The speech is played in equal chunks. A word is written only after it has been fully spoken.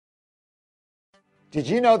Did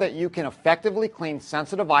you know that you can effectively clean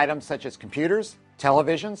sensitive items such as computers,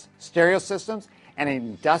 televisions, stereo systems, and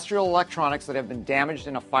industrial electronics that have been damaged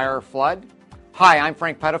in a fire or flood? Hi, I'm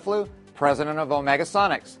Frank Pedeflous, president of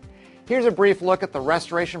Omegasonics. Here's a brief look at the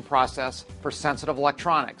restoration process for sensitive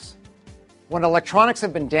electronics. When electronics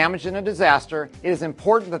have been damaged in a disaster, it is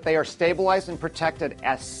important that they are stabilized and protected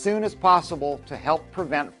as soon as possible to help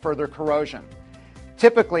prevent further corrosion.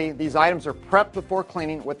 Typically, these items are prepped before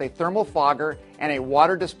cleaning with a thermal fogger and a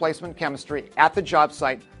water displacement chemistry at the job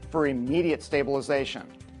site for immediate stabilization.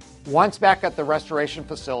 Once back at the restoration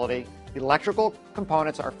facility, electrical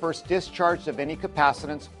components are first discharged of any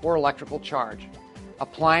capacitance or electrical charge.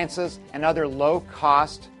 Appliances and other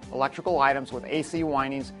low-cost electrical items with AC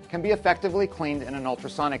windings can be effectively cleaned in an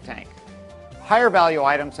ultrasonic tank. Higher value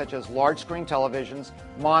items such as large screen televisions,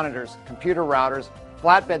 monitors, computer routers,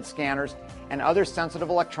 flatbed scanners, and other sensitive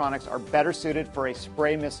electronics are better suited for a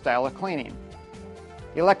spray mist style of cleaning.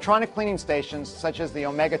 Electronic cleaning stations such as the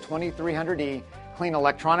Omega 2300E clean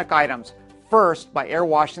electronic items first by air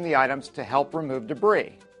washing the items to help remove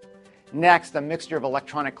debris. Next, a mixture of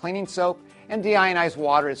electronic cleaning soap and deionized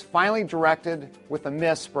water is finally directed with a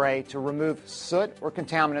mist spray to remove soot or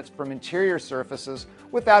contaminants from interior surfaces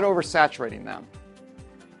without oversaturating them.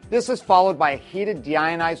 This is followed by a heated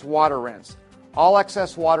deionized water rinse. All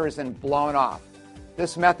excess water is then blown off.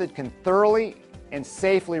 This method can thoroughly and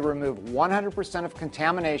safely remove 100% of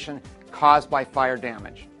contamination caused by fire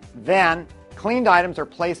damage. Then, cleaned items are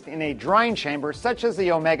placed in a drying chamber such as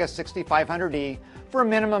the Omega 6500E for a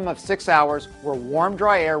minimum of 6 hours where warm,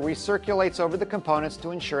 dry air recirculates over the components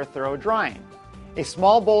to ensure thorough drying. A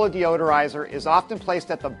small bowl of deodorizer is often placed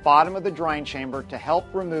at the bottom of the drying chamber to help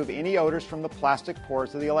remove any odors from the plastic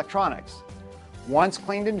pores of the electronics. Once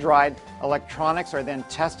cleaned and dried, electronics are then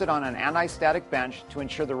tested on an anti-static bench to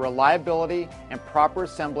ensure the reliability and proper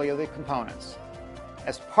assembly of the components.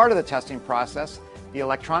 As part of the testing process, the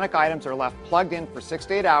electronic items are left plugged in for 6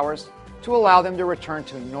 to 8 hours to allow them to return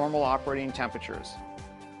to normal operating temperatures.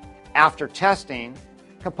 After testing,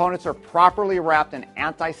 components are properly wrapped in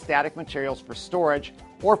anti-static materials for storage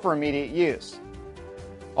or for immediate use.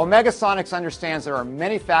 Omegasonics understands there are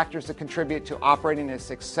many factors that contribute to operating a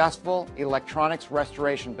successful electronics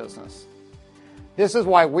restoration business. This is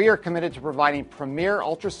why we are committed to providing premier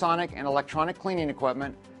ultrasonic and electronic cleaning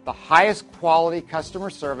equipment, the highest quality customer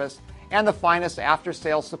service, and the finest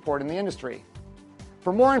after-sales support in the industry.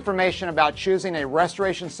 For more information about choosing a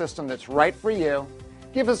restoration system that's right for you,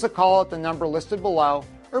 give us a call at the number listed below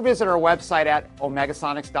or visit our website at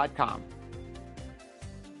omegasonics.com.